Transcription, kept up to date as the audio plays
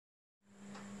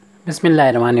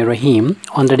Bismillahirrahmanirrahim.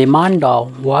 On the demand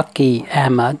of Waki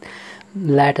Ahmed,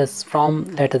 let us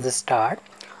start.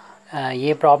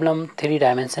 ये problem 3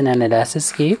 dimension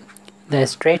analysis की the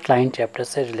straight line chapter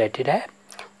से related है.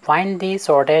 Find the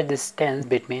shortest distance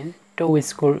between two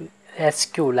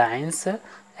SQ lines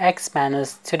x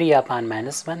minus 3 upon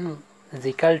minus 1 is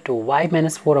equal to y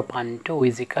minus 4 upon 2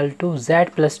 is equal to z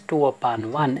plus 2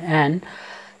 upon 1 and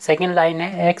second line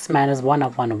है x minus 1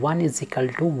 upon 1 is equal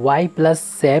to y plus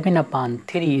 7 upon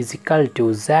 3 is equal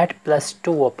to z plus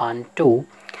 2 upon 2.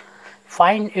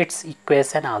 Find its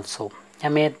equation also.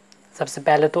 हमें सबसे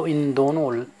पहले तो इन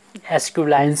दोनों SQ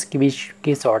lines के बीच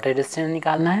की shortage distance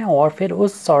निकालना है और फिर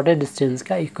उस शॉर्टेज डिस्टेंस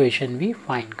का इक्वेशन भी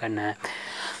फाइंड करना है.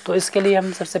 तो इसके लिए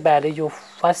हम सबसे पहले जो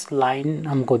फर्स्ट लाइन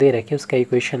हमको दे रखी है उसका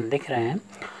इक्वेशन लिख रहे हैं.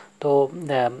 तो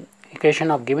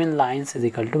equation of given lines is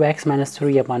equal to x minus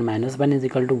 3 upon minus 1 is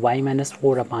equal to y minus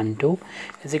 4 upon 2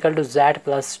 is equal to z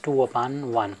plus 2 अपान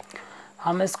 1.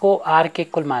 हम इसको r के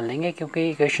इक्वल मान लेंगे क्योंकि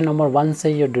इक्वेशन नंबर 1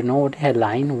 से जो डिनोट है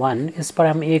लाइन 1, इस पर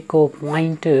हम एक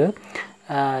पॉइंट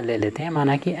ले लेते हैं,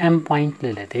 माना कि m पॉइंट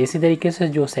ले लेते हैं. इसी तरीके से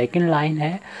जो सेकंड लाइन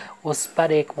है उस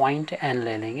पर एक पॉइंट n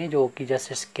ले लेंगे जो कि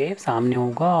जस्ट इसके सामने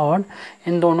होगा और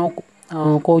इन दोनों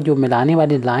को जो मिलाने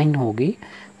वाली लाइन होगी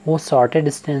वो शॉर्टेड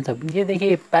डिस्टेंस. अब ये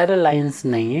देखिए पैरेलल लाइंस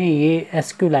नहीं है, ये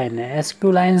एसक्यू लाइन है.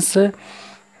 एसक्यू लाइंस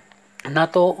ना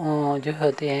तो जो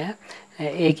होते हैं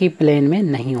एक ही प्लेन में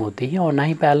नहीं होती है और ना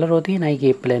ही पैरेलल होती है, ना ही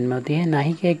एक प्लेन में होती है, ना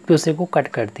ही कि एक दूसरे को कट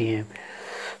करती हैं.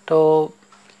 तो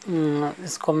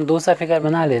इसको हम दूसरा फिगर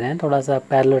बना ले रहे हैं, थोड़ा सा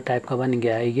पैरेलल टाइप का बन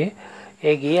गया है. ये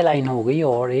एक ये लाइन हो गई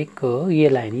और एक ये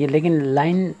लाइन, ये लेकिन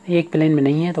लाइन एक प्लेन में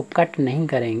नहीं है तो कट नहीं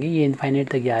करेंगे. ये इनफाइनाइट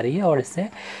तक जा रही है और इससे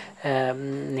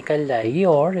निकल जाएगी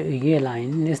और ये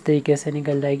लाइन इस तरीके से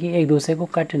निकल जाएगी, एक दूसरे को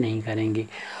कट नहीं करेंगी.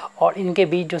 और इनके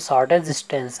बीच जो शॉर्टेज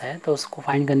डिस्टेंस है तो उसको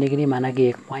फाइंड करने के लिए माना कि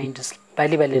एक पॉइंट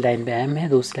पहली वाली लाइन पे m है,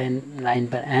 दूसरी लाइन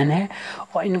पर n है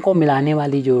और इनको मिलाने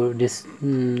वाली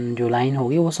जो लाइन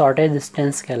होगी वो शॉर्टेज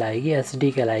डिस्टेंस कहलाएगी,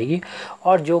 SD कहलाएगी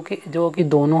और जो कि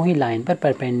दोनों ही लाइन पर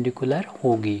परपेंडिकुलर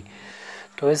होगी.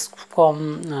 तो इसको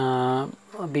हम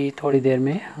अभी थोड़ी देर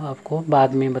में आपको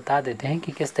बाद में बता देते हैं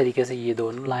कि किस तरीके से ये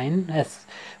दोनों लाइन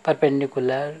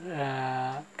परपेंडिकुलर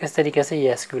किस तरीके से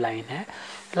ये एसक्यू लाइन है.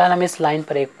 फिलहाल हम इस लाइन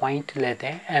पर एक पॉइंट लेते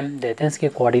हैं, m देते हैं, इसके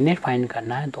कोऑर्डिनेट फाइंड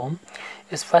करना है. तो हम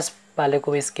इस फर्स्ट वाले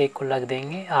को भी इसके इक्वल रख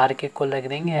देंगे, r के इक्वल रख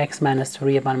देंगे, x minus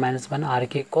 3 upon minus 1 r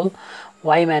के इक्वल,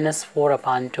 y माइनस 4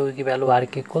 अपान 2 की वैल्यू r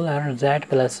के इक्वल और z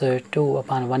प्लस 2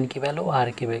 अपान 1 की वैल्यू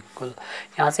r के इक्वल.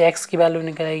 यहाँ से x की वैल्यू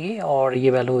निकलेगी और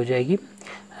ये वैल्यू हो जाएगी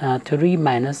 3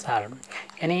 माइनस r.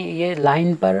 यानी ये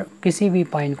लाइन पर किसी भी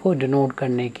पॉइंट को डिनोट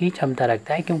करने की क्षमता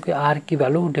रखता है क्योंकि r की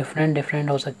वैल्यू डिफरेंट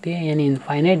हो सकती है, यानी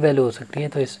इनफाइनाइट वैल्यू हो सकती है.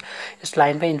 तो इस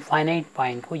लाइन पे इनफाइनाइट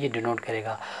पॉइंट को ये डिनोट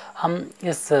करेगा. हम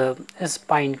इस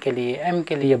पॉइंट के लिए m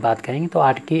के लिए बात करेंगे तो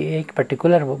r की एक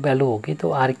पर्टिकुलर वैल्यू होगी.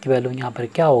 तो r की वैल्यू यहाँ पर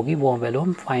क्या होगी वो वैल्यू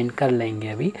हम फाइंड कर लेंगे.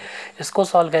 अभी इसको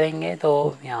सॉल्व करेंगे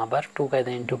तो यहाँ पर 2 का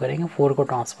इंटू करेंगे, 4 को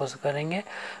ट्रांसपोज करेंगे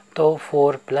तो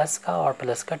 4 प्लस का और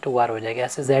प्लस का 2r हो जाएगा.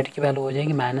 ऐसे z की वैल्यू हो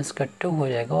जाएगी माइनस का 2 हो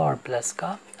जाएगा और प्लस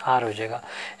का r हो जाएगा.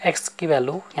 x की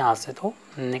वैल्यू यहाँ से तो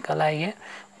निकल आई है,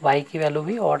 y की वैल्यू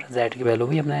भी और z की वैल्यू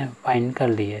भी हमने फाइंड कर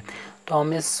ली है. तो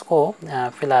हम इसको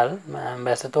फ़िलहाल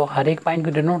वैसे तो हर एक पॉइंट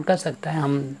को डिनोट कर सकते हैं,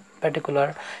 हम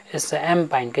पर्टिकुलर इस m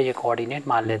पॉइंट के ये कोऑर्डिनेट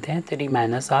मान लेते हैं 3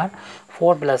 माइनस r,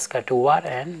 4 प्लस का 2r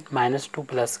एंड माइनस 2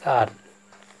 प्लस का r.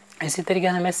 इसी तरीके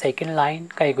से हमें सेकेंड लाइन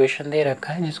का इक्वेशन दे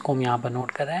रखा है जिसको हम यहाँ पर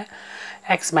नोट कर रहे हैं.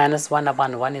 x minus 1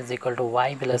 upon 1 is equal to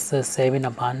y plus 7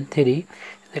 upon 3 is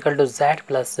equal to z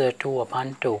plus 2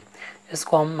 अपान 2.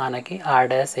 इसको हम माना कि r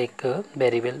डैश एक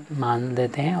वेरिएबल मान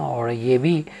लेते हैं और ये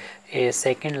भी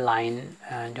सेकेंड लाइन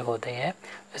जो होती है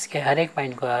इसके हर एक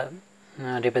पॉइंट का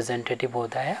रिप्रेजेंटेटिव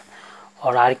होता है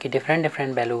और r की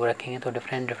डिफरेंट वैल्यू रखेंगे तो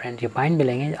डिफरेंट ये पॉइंट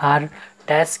मिलेंगे. r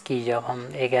डैश की जब हम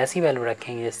एक ऐसी वैल्यू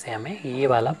रखेंगे जिससे हमें ये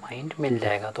वाला पॉइंट मिल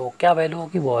जाएगा तो क्या वैल्यू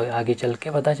होगी वो आगे चल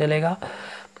के पता चलेगा,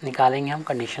 निकालेंगे हम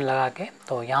कंडीशन लगा के.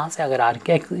 तो यहाँ से अगर r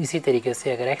के इसी तरीके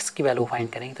से अगर x की वैल्यू फाइंड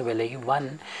करेंगे तो मिलेगी 1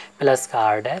 प्लस का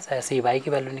r डैश. ऐसे ही y की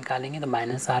वैल्यू निकालेंगे तो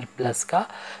माइनस r प्लस का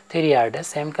 3r डैश.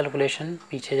 सेम कैलकुलेशन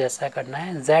पीछे जैसा करना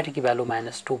है. z की वैल्यू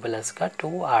माइनस 2 प्लस का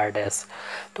 2r डैश.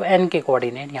 तो n के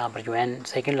कोऑर्डिनेट यहाँ पर जो n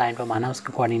सेकेंड लाइन पर माना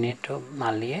उसके कोऑर्डिनेट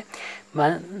मान लिए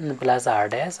 1 प्लस r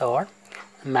डैश और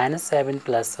minus 7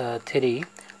 plus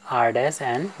 3r dash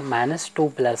and minus 2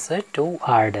 plus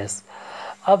 2r dash.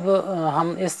 अब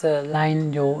हम इस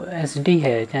लाइन जो SD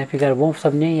है चाहे फिगर वो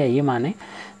समझें या ये माने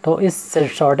तो इस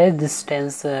शॉर्टेज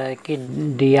डिस्टेंस की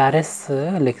DRS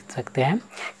लिख सकते हैं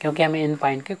क्योंकि हमें इन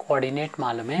पॉइंट के कोऑर्डिनेट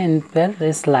मालूम है. इन पर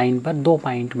इस लाइन पर 2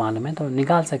 पॉइंट मालूम है तो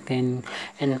निकाल सकते हैं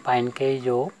इन पॉइंट के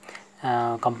जो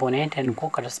कंपोनेंट है इनको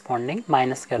करस्पॉन्डिंग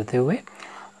माइनस करते हुए.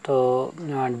 तो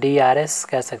DRS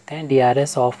कह सकते हैं,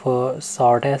 DRS ऑफ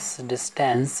शॉर्टेस्ट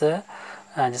डिस्टेंस,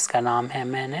 जिसका नाम है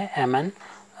MN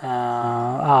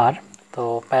R।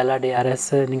 तो पहला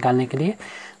DRS निकालने के लिए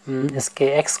इसके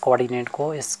x कोऑर्डिनेट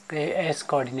को इसके s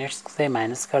कोऑर्डिनेट्स से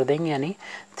माइनस कर देंगे, यानी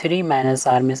 3 माइनस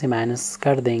r में से माइनस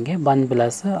कर देंगे 1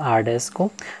 प्लस r डैश को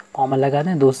कॉमन लगा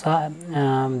दें। दूसरा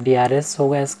DRS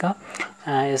होगा इसका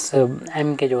इस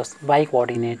m के जो y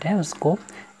कोऑर्डिनेट है उसको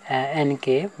n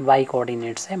के y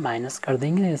कोऑर्डिनेट से माइनस कर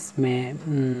देंगे, इसमें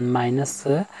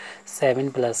 -7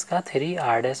 प्लस का 3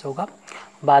 r डैश होगा।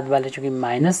 बाद वाले चूँकि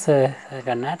माइनस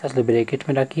करना है तो इसलिए ब्रैकेट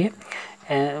में रखिए,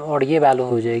 और ये वैल्यू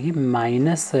हो जाएगी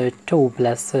 -2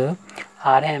 प्लस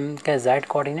आर है m का z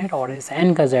कोऑर्डिनेट, और इस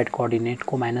n का z कोऑर्डिनेट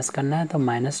को माइनस करना है तो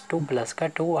 -2 प्लस का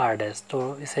 2 r डैश।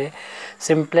 तो इसे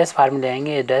सिंपलेस्ट फार्म ले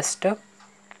आएंगे, just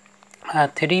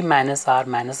 3 minus r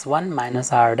minus 1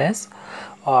 minus r dash,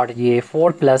 और ये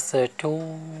 4 plus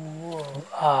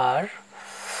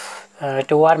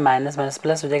 2r minus minus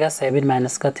plus हो जाएगा 7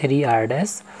 माइनस का 3 r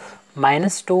dash,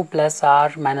 -2 plus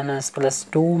r minus plus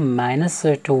 2 minus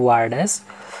 2 r dash.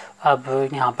 अब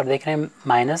यहाँ पर देख रहे हैं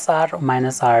माइनस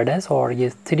r डैश, और ये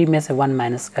 3 में से 1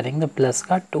 माइनस करेंगे तो प्लस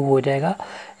का 2 हो जाएगा।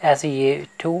 ऐसे ये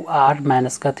 2r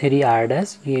माइनस का 3 r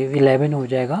डैश, ये 11 हो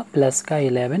जाएगा प्लस का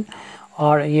 11,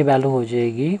 और ये वैल्यू हो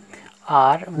जाएगी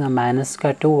r माइनस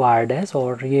का 2 r डैश,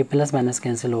 और ये प्लस माइनस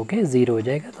कैंसिल होके 0 हो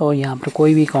जाएगा। तो यहाँ पर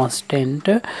कोई भी कांस्टेंट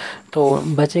तो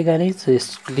बचेगा नहीं, तो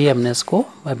इसलिए हमने इसको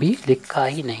अभी लिखा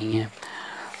ही नहीं है।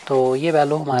 तो ये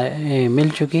वैल्यू हमारे मिल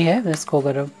चुकी है। इसको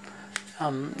अगर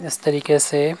हम इस तरीके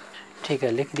से ठीक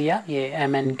है लिख दिया, ये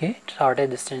MN के शॉर्टेज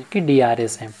डिस्टेंस की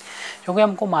DRS है, क्योंकि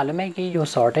हमको मालूम है कि जो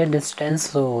शॉर्टेज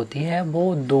डिस्टेंस होती है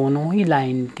वो दोनों ही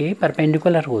लाइन के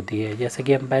परपेंडिकुलर होती है, जैसे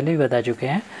कि हम पहले भी बता चुके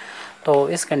हैं। तो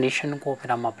इस कंडीशन को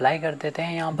फिर हम अप्लाई कर देते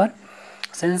हैं यहाँ पर।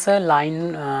 सिंस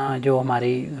लाइन जो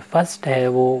हमारी फर्स्ट है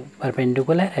वो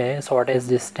परपेंडिकुलर है शॉर्टेज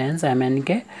डिस्टेंस MN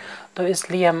के, तो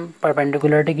इसलिए हम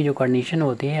परपेंडिकुलरिटी की जो कंडीशन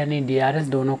होती है यानी DRS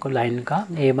दोनों को लाइन का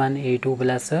A1 A2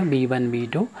 plus B1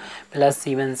 B2 plus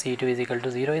C1 C2 is equal to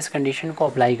 0, इस कंडीशन को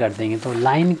अप्लाई कर देंगे। तो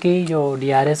लाइन की जो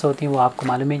DRS होती है वो आपको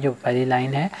मालूम है, जो पहली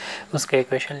लाइन है उसका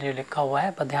इक्वेशन जो लिखा हुआ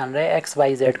है, पर ध्यान रहे x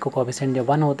y z को कोएफिशिएंट जब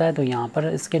 1 होता है तो यहाँ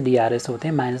पर इसके DRS होते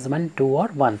हैं -1 2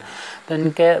 और 1। तो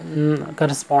इनके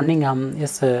करस्पॉन्डिंग हम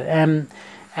इस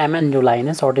MN जो लाइन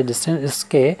है शॉर्टेज डिस्टेंस,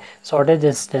 इसके शॉर्टेज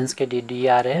डिस्टेंस के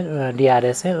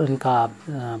DRS है उनका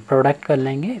प्रोडक्ट कर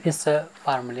लेंगे इस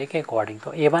फार्मूले के अकॉर्डिंग।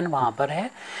 तो A1 वहाँ पर है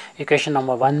इक्वेशन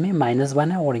नंबर 1 में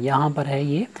 -1 है, और यहाँ पर है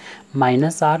ये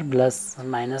 -r plus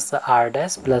 -r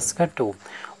dash plus का 2,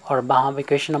 और वहाँ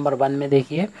इक्वेशन नंबर 1 में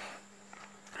देखिए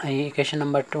ये इक्वेशन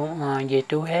नंबर 2 ये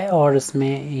 2 है, और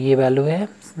इसमें ये वैल्यू है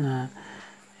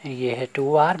ये है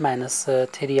 2r minus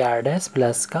 3r dash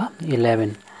plus का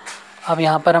 11। अब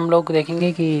यहाँ पर हम लोग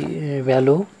देखेंगे कि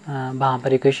वैल्यू वहाँ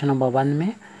पर इक्वेशन नंबर 1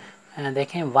 में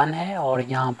देखें 1 है, और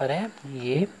यहाँ पर है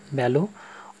ये value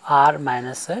r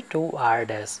minus 2r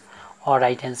dash, और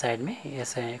राइट हैंड साइड में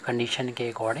इस कंडीशन के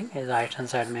अकॉर्डिंग राइट हैंड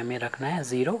साइड में हमें रखना है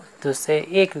 0, तो इससे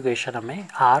एक इक्वेशन हमें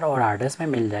r और r डैश में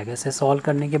मिल जाएगा। इसे सॉल्व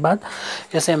करने के बाद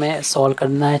इसे हमें सॉल्व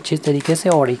करना है अच्छी तरीके से,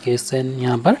 और इक्वेशन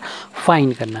यहाँ पर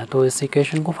फाइंड करना है। तो इस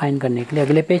इक्वेशन को फाइंड करने के लिए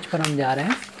अगले पेज पर हम जा रहे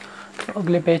हैं। तो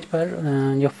अगले पेज पर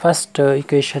जो फर्स्ट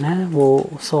इक्वेशन है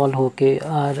वो सॉल्व होके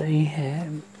आ रही है।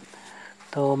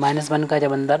 तो -1 का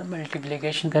जब अंदर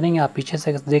मल्टीप्लिकेशन करेंगे आप पीछे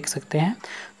से देख सकते हैं,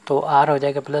 तो r हो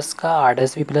जाएगा प्लस का, r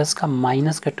डैश भी प्लस का,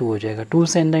 माइनस का 2 हो जाएगा। 2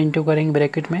 से अंदर इंटू करेंगे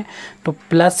ब्रैकेट में, तो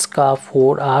प्लस का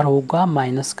 4r होगा,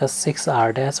 माइनस का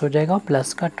 6r डैश हो जाएगा,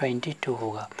 प्लस का 22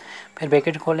 होगा। फिर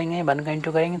ब्रैकेट खोलेंगे 1 का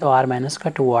इंटू करेंगे तो r माइनस का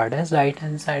 2r dash right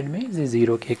hand side में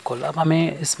 0 के इक्वल। अब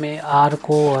हमें इसमें r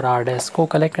को और r डैश को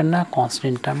कलेक्ट करना है,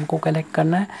 कॉन्स्टेंट टर्म को कलेक्ट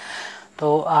करना है।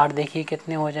 तो r देखिए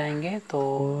कितने हो जाएंगे,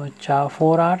 तो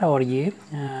 4r और ये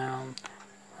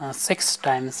 6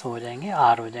 टाइम्स हो जाएंगे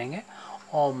r हो जाएंगे,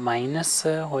 और माइनस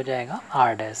हो जाएगा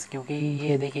r डैश, क्योंकि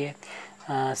ये देखिए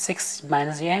 6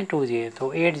 माइनस ये है 2 ये,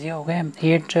 तो 8 ये हो गए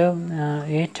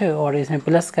 8 और इसमें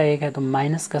प्लस का 1 है तो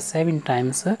माइनस का 7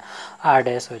 टाइम्स r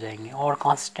डैश हो जाएंगे। और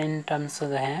कांस्टेंट टर्म्स जो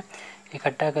हैं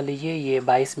इकट्ठा कर लीजिए, ये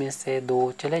 22 में से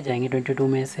 2 चले जाएंगे, 22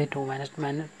 में से 2 माइनस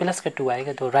प्लस का 2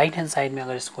 आएगा, तो राइट हैंड साइड में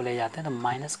अगर इसको ले जाते हैं तो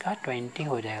माइनस का 20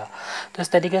 हो जाएगा। तो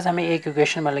इस तरीके से हमें एक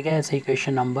इक्वेशन मिल गया। ऐसे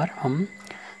इक्वेशन नंबर हम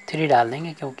 3 डाल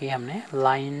देंगे, क्योंकि हमने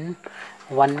लाइन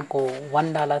 1 को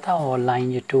 1 डाला था और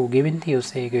लाइन जो 2 गिवन थी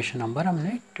उससे इक्वेशन नंबर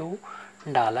हमने 2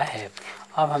 डाला है।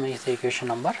 अब हम इसे इक्वेशन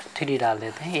नंबर 3 डाल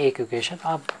देते हैं एक इक्वेशन।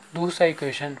 अब दूसरा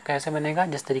इक्वेशन कैसे बनेगा,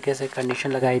 जिस तरीके से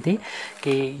कंडीशन लगाई थी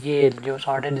कि ये जो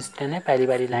शॉर्टेड डिस्टेंस है पहली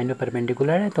वाली लाइन में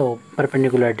परपेंडिकुलर है तो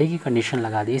परपेंडिकुलरिटी की कंडीशन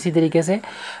लगा दी। इसी तरीके से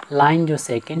लाइन जो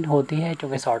सेकंड होती है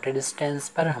क्योंकि शॉर्टेड डिस्टेंस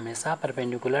पर हमेशा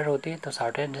परपेंडिकुलर होती है तो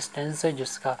शॉर्टेड डिस्टेंस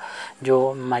जिसका जो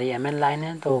हमारी एम एन लाइन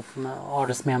है तो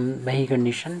और उसमें हम वही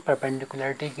कंडीशन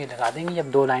परपेंडिकुलरिटी की लगा देंगे।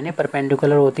 जब दो लाइनें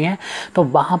परपेंडिकुलर होती हैं तो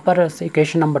वहाँ पर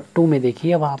इक्वेशन नंबर 2 में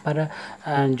देखिए वहाँ पर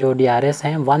जो डी आर एस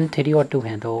हैं 1, 3 और 2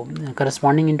 हैं तो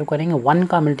करस्पॉन्डिंग इंटू करेंगे 1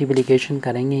 का मल्टीप्लिकेशन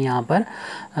करेंगे यहाँ पर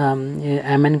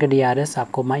एम एन का डी आर एस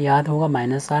आपको याद होगा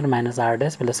माइनस आर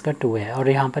डैश प्लस का 2 है और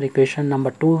यहाँ पर इक्वेशन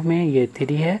नंबर 2 में ये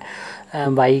 3 है।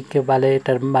 वाई के वाले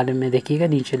टर्म वाले में देखिएगा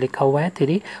नीचे लिखा हुआ है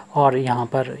 3 और यहाँ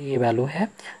पर ये वैल्यू है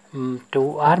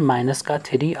 2r माइनस का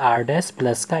 3r डैश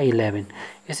प्लस का 11।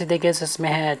 इसी तरीके से इसमें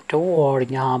है 2 और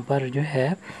यहाँ पर जो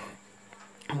है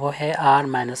वो है r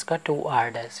माइनस का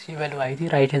 2r डैश। ये वैल्यू आई थी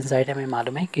राइट हैंड साइड हमें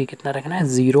मालूम है कि कितना रखना है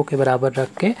 0 के बराबर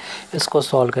रख के इसको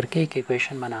सॉल्व करके एक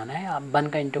इक्वेशन बनाना है। आप 1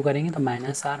 का इंटू करेंगे तो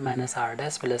माइनस आर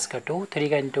डैश प्लस का 2, 3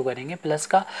 का इंटू करेंगे प्लस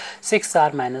का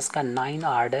 6r माइनस का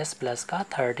 9r डैश प्लस का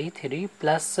 33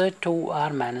 प्लस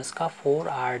 2r माइनस का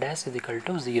 4r डैश इजिकल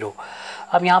टू 0।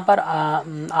 अब यहाँ पर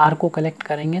r को कलेक्ट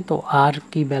करेंगे तो r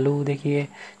की वैल्यू देखिए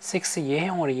 6 ये है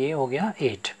और ये हो गया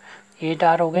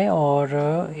 8r हो गए और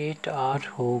 8r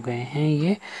हो गए हैं।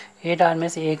 ये 8r में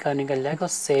से एक निकल जाएगा तो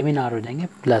 7r हो जाएंगे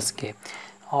प्लस के।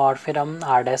 और फिर हम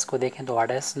आर डैश को देखें तो आर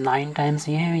डैश 9 टाइम्स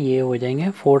ये हैं, ये हो जाएंगे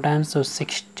 4 टाइम्स तो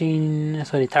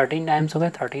 13 टाइम्स हो गए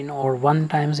 13 और 1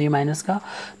 टाइम्स ये माइनस का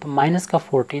तो माइनस का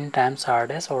 14 टाइम्स आर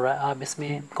डैश। और आप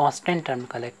इसमें कांस्टेंट टर्म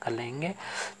कलेक्ट कर लेंगे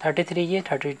 33 ये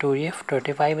 32 ये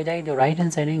 25 हो जाएगी जो राइट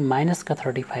हैंड साइड में माइनस का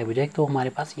 35 हो जाएगी। तो हमारे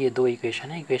पास ये दो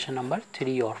इक्वेशन है इक्वेशन नंबर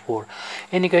 3 और 4।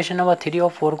 इन इक्वेशन नंबर 3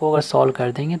 और 4 को अगर सॉल्व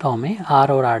कर देंगे तो हमें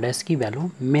आर और आर डैश की वैल्यू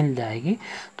मिल जाएगी।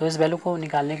 तो इस वैल्यू को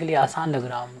निकालने के लिए आसान लग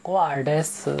रहा हमको। आर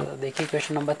डैश देखिए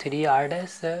क्वेश्चन नंबर 3 आर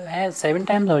डैश है 7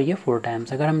 टाइम्स और ये 4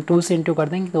 टाइम्स। अगर हम 2 से इंटू कर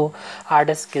देंगे तो आर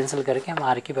डैश कैंसिल करके हम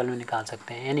आर की वैल्यू निकाल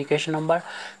सकते हैं। यानी इक्वेशन नंबर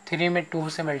 3 में 2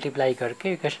 से मल्टीप्लाई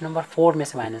करके इक्वेशन नंबर 4 में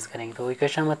से माइनस करेंगे तो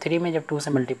इक्वेशन नंबर 3 में जब 2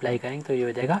 से मल्टीप्लाई करेंगे तो ये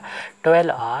हो जाएगा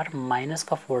 12r माइनस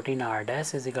का 14r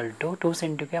डैश इजिकल टू 2 से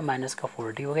इंटू किया माइनस का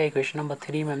 40 हो गया। इक्वेशन नंबर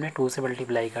 3 में हमने 2 से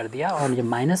मल्टीप्लाई कर दिया और जब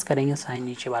माइनस करेंगे साइन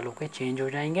नीचे वालों के चेंज हो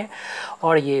जाएंगे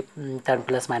और ये टर्म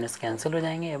प्लस माइनस कैंसिल हो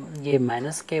जाएंगे। ये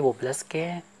माइनस के वो प्लस के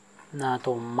ना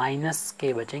तो माइनस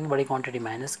के बचेंगे बड़ी क्वांटिटी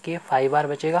माइनस के 5r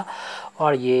बचेगा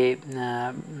और ये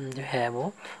जो है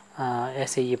वो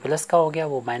ऐसे ये प्लस का हो गया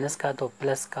वो माइनस का तो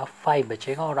प्लस का 5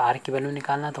 बचेगा और r की वैल्यू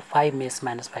निकालना तो 5 में इस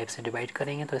 -5 से डिवाइड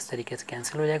करेंगे तो इस तरीके से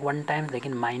कैंसिल हो जाएगा 1 टाइम।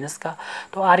 लेकिन माइनस का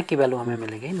तो r की वैल्यू हमें मिल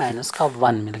गई माइनस का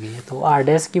 1 मिल गई है। तो r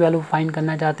डैश की वैल्यू फाइंड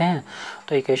करना चाहते हैं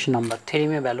तो इक्वेशन नंबर 3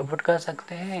 में वैल्यू पुट कर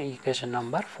सकते हैं, इक्वेशन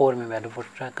नंबर 4 में वैल्यू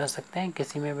पुट कर सकते हैं,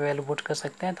 किसी में भी वैल्यू पुट कर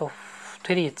सकते हैं। तो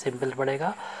 3 सिंपल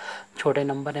पड़ेगा, छोटे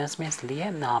नंबर हैं इसमें इसलिए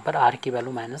यहाँ पर r की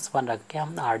वैल्यू -1 रख के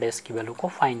हम r डैश की वैल्यू को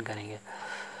फाइंड करेंगे।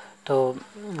 तो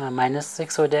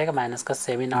 -6 हो जाएगा माइनस का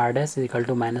 7r dash is equal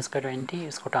to minus का 20।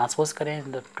 इसको ट्रांसपोज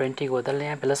करें तो 20 को बदल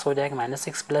लें प्लस हो जाएगा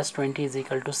 -6 plus 20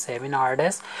 is equal to 7r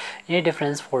dash. ये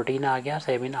डिफरेंस 14 आ गया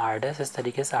 7r डैश। इस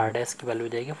तरीके से r डैश की वैल्यू हो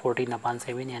जाएगी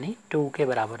 14/7 यानी 2 के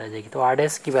बराबर आ जाएगी। तो r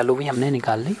डैश की वैल्यू भी हमने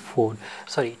निकाल ली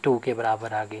 2 के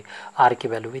बराबर आ गई, r की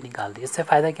वैल्यू भी निकाल दी। इससे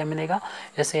फ़ायदा क्या मिलेगा,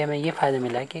 इससे हमें ये फ़ायदा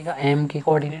मिला कि m के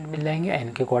कोऑर्डिनेट मिल जाएंगे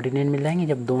n के कोऑर्डिनेट मिल जाएंगे।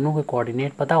 जब दोनों के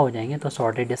कोऑर्डिनेट पता हो जाएंगे तो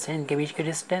शॉर्टेड डिस्टेंस के बीच के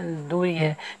डिस्टेंस दूरी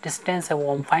है डिस्टेंस है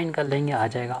वो हम फाइंड कर लेंगे आ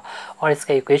जाएगा। और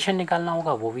इसका इक्वेशन निकालना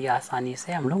होगा वो भी आसानी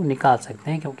से हम लोग निकाल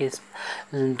सकते हैं क्योंकि इस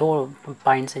 2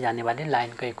 पॉइंट से जाने वाले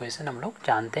लाइन का इक्वेशन हम लोग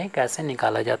जानते हैं कैसे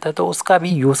निकाला जाता है तो उसका भी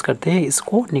यूज़ करते हैं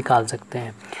इसको निकाल सकते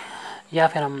हैं। या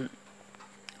फिर हम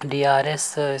DRS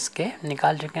इसके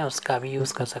निकाल चुके हैं उसका भी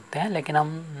यूज़ कर सकते हैं, लेकिन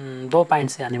हम 2 पॉइंट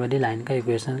से आने वाली लाइन का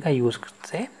इक्वेशन का यूज़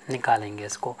से निकालेंगे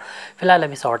इसको। फिलहाल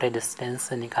अभी शॉर्टेज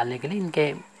डिस्टेंस निकालने के लिए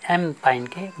इनके m पॉइंट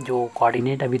के जो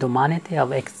कोऑर्डिनेट अभी तो माने थे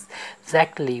अब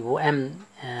एग्जैक्टली वो m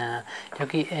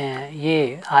क्योंकि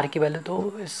ये r की वैल्यू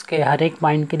तो इसके हर एक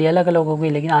पॉइंट के लिए अलग अलग होगी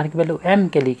लेकिन r की वैल्यू m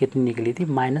के लिए कितनी निकली थी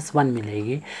 -1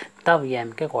 मिलेगी तब ये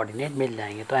m के कोऑर्डिनेट मिल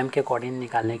जाएंगे। तो m के कोऑर्डिनेट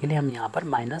निकालने के लिए हम यहाँ पर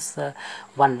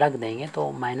 -1 रख देंगे।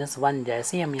 तो -1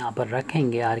 जैसे ही हम यहाँ पर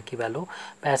रखेंगे r की वैल्यू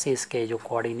वैसे इसके जो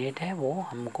कोऑर्डिनेट है वो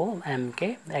हमको m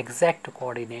के एग्जैक्ट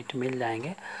कोऑर्डिनेट मिल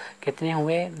जाएंगे। कितने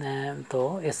हुए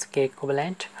तो इसके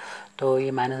इक्विवेलेंट तो ये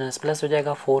माइनस प्लस हो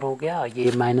जाएगा 4 हो गया,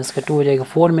 ये माइनस का 2 हो जाएगा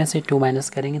 4 में से 2 माइनस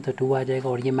करेंगे तो 2 आ जाएगा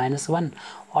और ये -1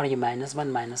 और ये -1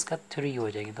 माइनस का 3 हो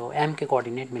जाएगी। तो m के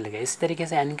कोऑर्डिनेट मिल गए। इसी तरीके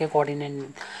से n के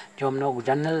कोऑर्डिनेट जो हम लोग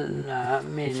जनरल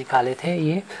में निकाले थे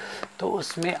ये तो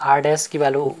उसमें r डैश की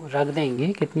वैल्यू रख देंगे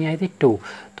कितनी आई थी 2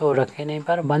 तो रखने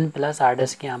पर 1 प्लस r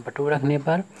डैश के यहाँ पर 2 रखने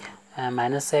पर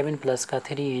 -7 प्लस का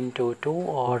 3 इंटू 2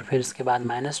 और फिर उसके बाद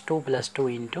 -2 प्लस 2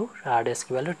 इंटू आर डैश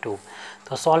की वैल्यू 2।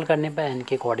 तो सॉल्व करने पर एन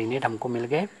के कोऑर्डिनेट हमको मिल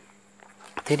गए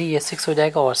 3, ये 6 हो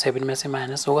जाएगा और 7 में से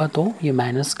माइनस होगा तो ये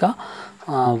माइनस का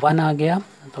 1 आ गया,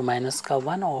 तो माइनस का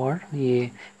 1 और ये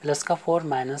प्लस का 4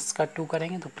 माइनस का 2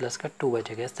 करेंगे तो प्लस का 2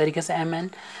 बचेगा। इस तरीके से एम एन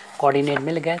कोऑर्डिनेट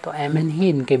मिल गए तो एम एन ही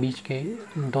इनके बीच के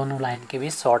दोनों लाइन के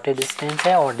बीच शॉर्टेड डिस्टेंस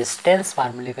है और डिस्टेंस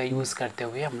फार्मूले का यूज़ करते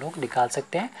हुए हम लोग निकाल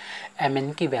सकते हैं एम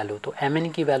एन की वैल्यू। तो एम एन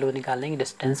की वैल्यू निकालेंगे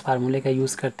डिस्टेंस फार्मूले का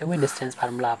यूज़ करते हुए। डिस्टेंस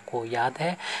फार्मूला आपको याद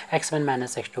है x1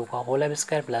 माइनस x2 का होल अब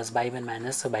square plus y1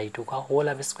 minus y2 का होल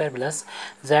अब square plus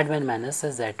z1 minus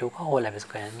z2 का होल अब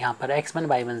स्क्वायर। यहाँ पर x1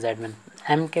 y1 z1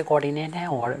 m के कोऑर्डिनेट हैं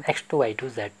और x2 y2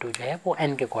 z2 जो है वो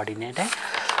n के कोऑर्डिनेट है।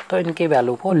 तो इनके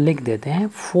वैल्यू को लिख देते हैं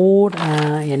 4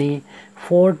 यानी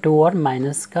 4 2 और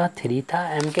माइनस का 3 था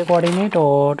m के कोऑर्डिनेट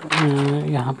और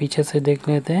यहाँ पीछे से देख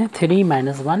लेते हैं 3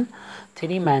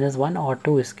 माइनस 1 और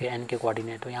 2 इसके n के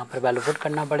कोऑर्डिनेट। तो यहाँ पर वैल्यू पुट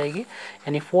करना पड़ेगी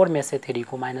यानी 4 में से 3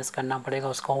 को माइनस करना पड़ेगा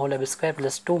उसका होल अब स्क्वायर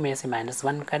प्लस 2 में से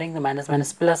 -1 करेंगे तो माइनस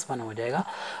माइनस प्लस 1 हो जाएगा।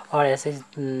 और ऐसे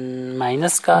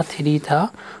माइनस का 3 था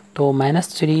तो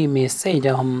 -3 में से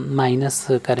जब हम माइनस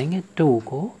करेंगे 2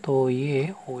 को तो ये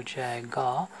हो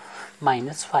जाएगा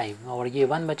 -5 और ये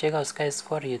 1 बचेगा उसका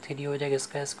स्क्वायर, ये 3 हो जाएगा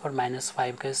इसका स्क्वायर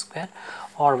 -5 का स्क्वायर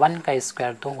और 1 का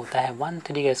स्क्वायर तो होता है 1,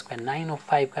 3 का स्क्वायर 9 और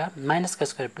 5 का माइनस का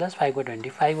स्क्वायर प्लस 5 का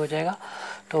 25 हो जाएगा।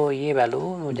 तो ये वैल्यू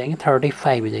हो जाएंगे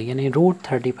 35 हो जाएगी यानी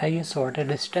 √35। ये शॉर्टेड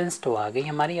डिस्टेंस तो आ गई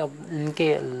हमारी। अब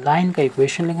इनके लाइन का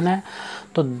इक्वेशन लिखना है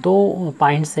तो 2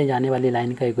 पॉइंट से जाने वाली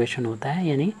लाइन का इक्वेशन होता है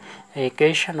यानी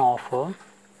equation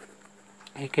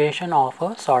of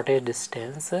shortage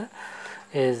distance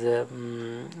is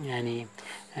यानी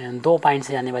 2 पॉइंट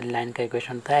से जाने वाली लाइन का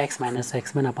इक्वेशन होता है x माइनस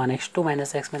x1 अपान x2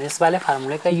 माइनस x1। इस वाले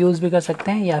फार्मूले का यूज़ भी कर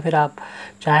सकते हैं या फिर आप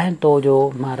चाहें तो जो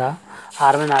हमारा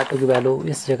r1 r2 की वैल्यू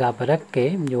इस जगह पर रख के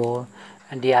जो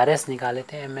DRS निकाले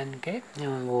थे mn के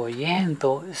वो ये हैं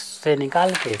तो इससे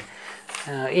निकाल के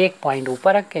एक पॉइंट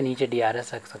ऊपर रख के नीचे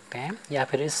DRS रख सकते हैं या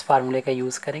फिर इस फार्मूले का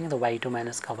यूज़ करेंगे तो y2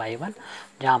 माइनस का y1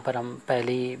 जहाँ पर हम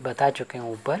पहले ही बता चुके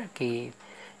हैं ऊपर कि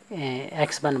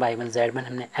x1 y1 z1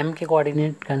 हमने m के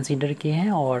कोऑर्डिनेट कंसीडर किए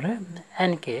हैं और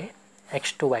n के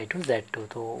x2 y2 z2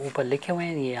 तो ऊपर लिखे हुए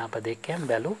हैं ये यहाँ पर देख के हम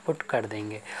वैल्यू पुट कर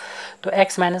देंगे। तो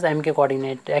x माइनस m के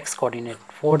कोऑर्डिनेट x कोऑर्डिनेट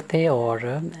 4 थे और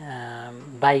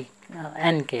y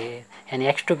n के यानी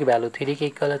x2 की वैल्यू 3 के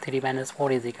इक्वल है 3 minus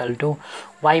 4 is equal to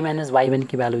y minus y1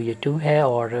 की वैल्यू ये 2 है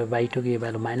और y2 की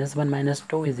value -1 minus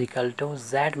 2 is equal to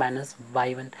z minus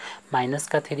y1 minus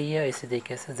का 3 है। इसी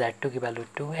तरीके से z2 की वैल्यू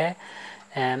 2 है।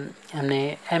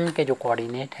 हमने m के जो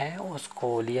कोऑर्डिनेट है उसको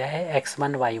लिया है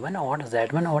x1 y1 और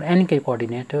z1 और n के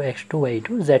कोऑर्डिनेट x2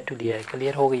 y2 z2 लिया है।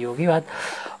 क्लियर हो गई होगी बात।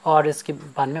 और इसके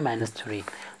बाद में -3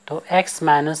 तो x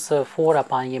माइनस 4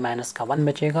 अपान ये माइनस का 1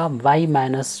 बचेगा y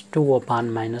माइनस 2 अपान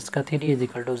माइनस का 3 is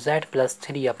equal to z plus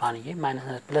 3 अपान ये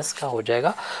माइनस प्लस का हो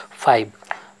जाएगा 5।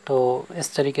 तो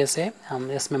इस तरीके से हम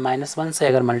इसमें -1 से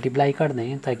अगर मल्टीप्लाई कर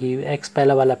दें ताकि x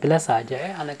पहला वाला प्लस आ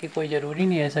जाए, हालांकि कोई ज़रूरी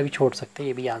नहीं है ऐसा भी छोड़ सकते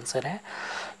ये भी आंसर है।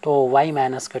 तो y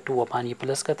माइनस का 2 अपान ये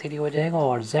प्लस का 3 हो जाएगा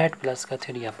और z प्लस का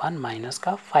 3 अपान माइनस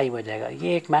का 5 हो जाएगा।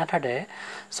 ये एक मेथड है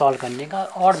सॉल्व करने का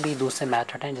और भी दूसरे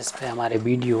मेथड हैं जिस पे हमारे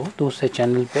वीडियो दूसरे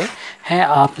चैनल पे हैं,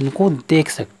 आप इनको देख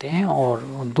सकते हैं और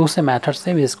दूसरे मेथड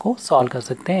से भी इसको सॉल्व कर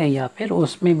सकते हैं या फिर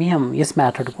उसमें भी हम इस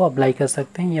मेथड को अप्लाई कर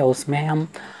सकते हैं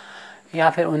या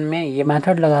फिर उनमें ये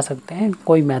मेथड लगा सकते हैं,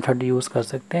 कोई मेथड यूज़ कर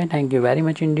सकते हैं। Thank you very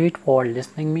much Indeed for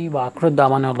listening me. वाखिर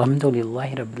दावाना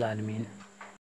अल्हम्दुलिल्लाहि रब्बिल आलमीन।